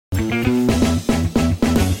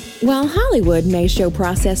While Hollywood may show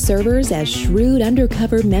process servers as shrewd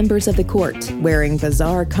undercover members of the court, wearing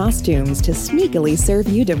bizarre costumes to sneakily serve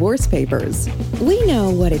you divorce papers, we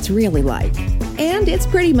know what it's really like. And it's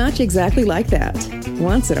pretty much exactly like that,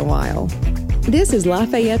 once in a while. This is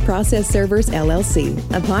Lafayette Process Servers, LLC,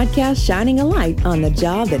 a podcast shining a light on the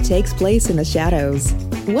job that takes place in the shadows.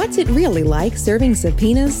 What's it really like serving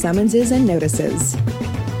subpoenas, summonses, and notices?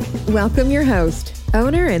 Welcome your host,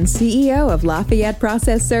 owner and CEO of Lafayette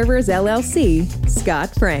Process Servers, LLC,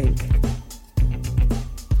 Scott Frank.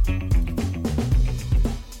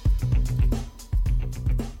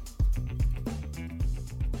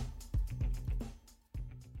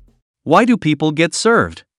 Why do people get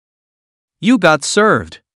served? You got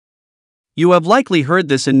served. You have likely heard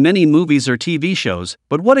this in many movies or TV shows,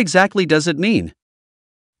 but what exactly does it mean?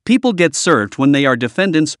 People get served when they are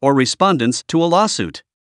defendants or respondents to a lawsuit.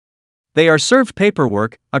 They are served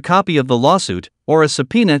paperwork, a copy of the lawsuit, or a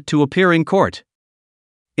subpoena to appear in court.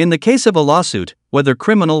 In the case of a lawsuit, whether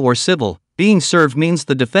criminal or civil, being served means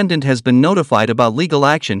the defendant has been notified about legal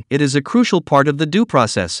action. It is a crucial part of the due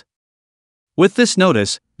process. With this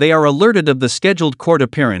notice, they are alerted of the scheduled court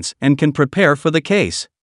appearance and can prepare for the case.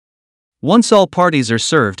 Once all parties are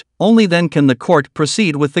served, only then can the court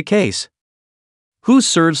proceed with the case. Who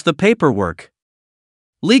serves the paperwork?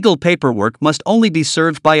 Legal paperwork must only be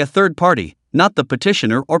served by a third party, not the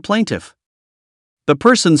petitioner or plaintiff. The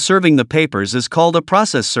person serving the papers is called a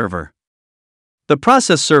process server. The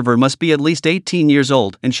process server must be at least 18 years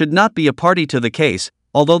old and should not be a party to the case,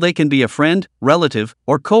 although they can be a friend, relative,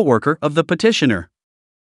 or co-worker of the petitioner.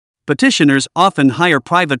 Petitioners often hire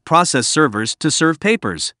private process servers to serve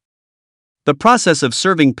papers. The process of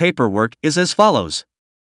serving paperwork is as follows.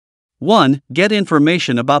 1. Get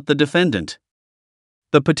information about the defendant.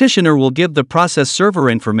 The petitioner will give the process server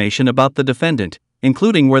information about the defendant,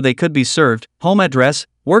 including where they could be served, home address,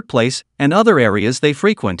 workplace, and other areas they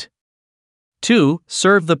frequent. 2.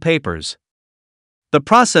 Serve the papers. The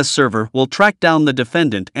process server will track down the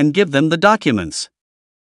defendant and give them the documents.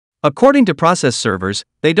 According to process servers,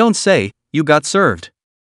 they don't say, "You got served."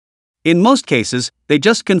 In most cases, they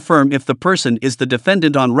just confirm if the person is the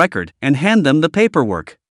defendant on record and hand them the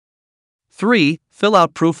paperwork. 3. Fill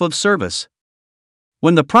out proof of service.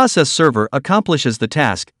 When the process server accomplishes the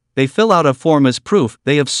task, they fill out a form as proof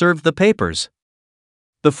they have served the papers.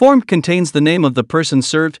 The form contains the name of the person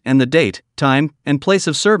served and the date, time, and place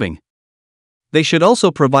of serving. They should also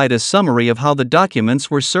provide a summary of how the documents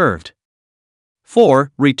were served.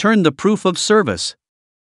 4. Return the proof of service.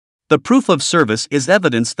 The proof of service is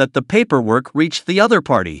evidence that the paperwork reached the other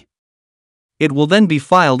party. It will then be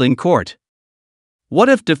filed in court. What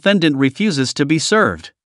if defendant refuses to be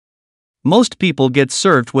served? Most people get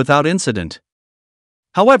served without incident.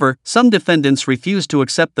 However, some defendants refuse to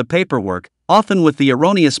accept the paperwork, often with the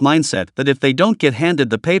erroneous mindset that if they don't get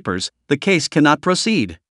handed the papers, the case cannot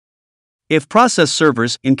proceed. If process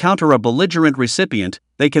servers encounter a belligerent recipient,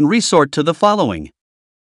 they can resort to the following.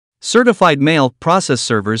 Certified mail. Process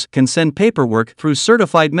servers can send paperwork through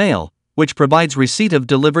certified mail, which provides receipt of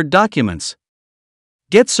delivered documents.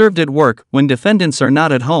 Get served at work. When defendants are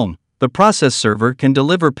not at home, the process server can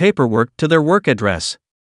deliver paperwork to their work address.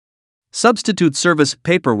 Substitute service.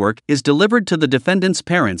 Paperwork is delivered to the defendant's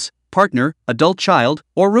parents, partner, adult child,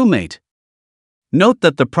 or roommate. Note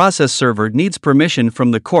that the process server needs permission from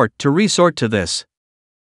the court to resort to this.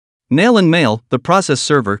 Nail and mail. The process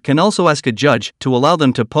server can also ask a judge to allow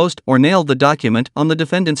them to post or nail the document on the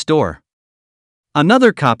defendant's door.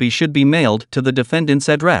 Another copy should be mailed to the defendant's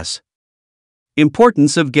address.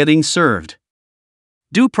 Importance of getting served.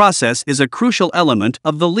 Due process is a crucial element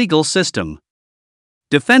of the legal system.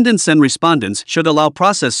 Defendants and respondents should allow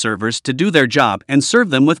process servers to do their job and serve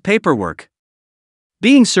them with paperwork.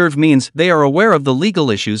 Being served means they are aware of the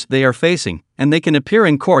legal issues they are facing, and they can appear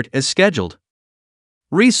in court as scheduled.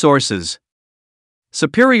 Resources: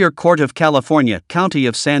 Superior Court of California, County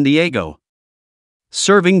of San Diego.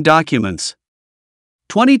 Serving documents.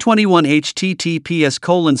 2021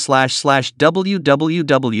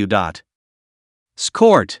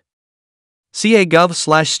 https://www.scourt.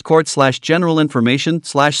 ca.gov/court/general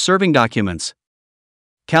information/serving documents.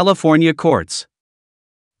 California Courts.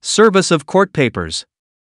 Service of Court Papers.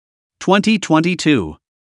 2022.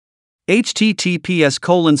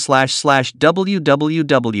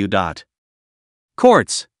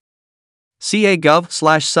 https://www.courts.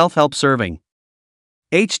 ca.gov/self-help serving.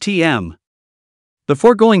 HTM. The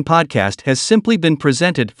foregoing podcast has simply been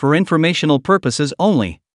presented for informational purposes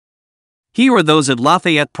only. He or those at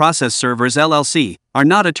Lafayette Process Servers LLC are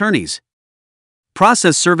not attorneys.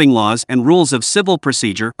 Process serving laws and rules of civil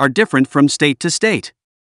procedure are different from state to state.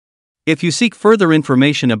 If you seek further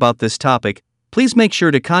information about this topic, please make sure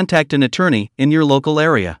to contact an attorney in your local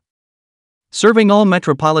area. Serving all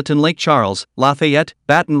metropolitan Lake Charles, Lafayette,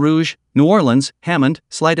 Baton Rouge, New Orleans, Hammond,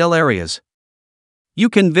 Slidell areas. You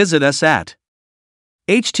can visit us at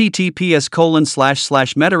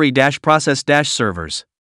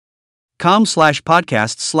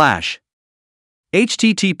https://metairie-process-servers.com/podcast/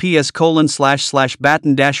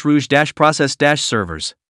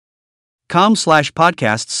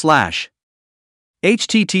 https://baton-rouge-process-servers.com/podcast/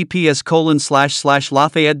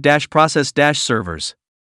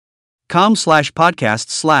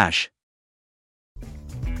 https://lafayette-process-servers.com/podcast/.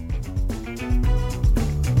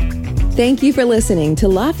 Thank you for listening to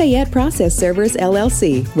Lafayette Process Servers,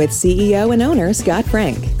 LLC with CEO and owner Scott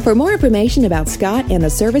Frank. For more information about Scott and the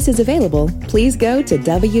services available, please go to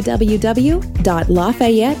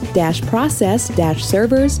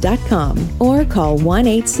www.lafayette-process-servers.com or call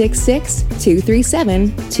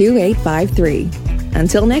 1-866-237-2853.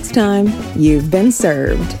 Until next time, you've been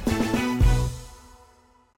served.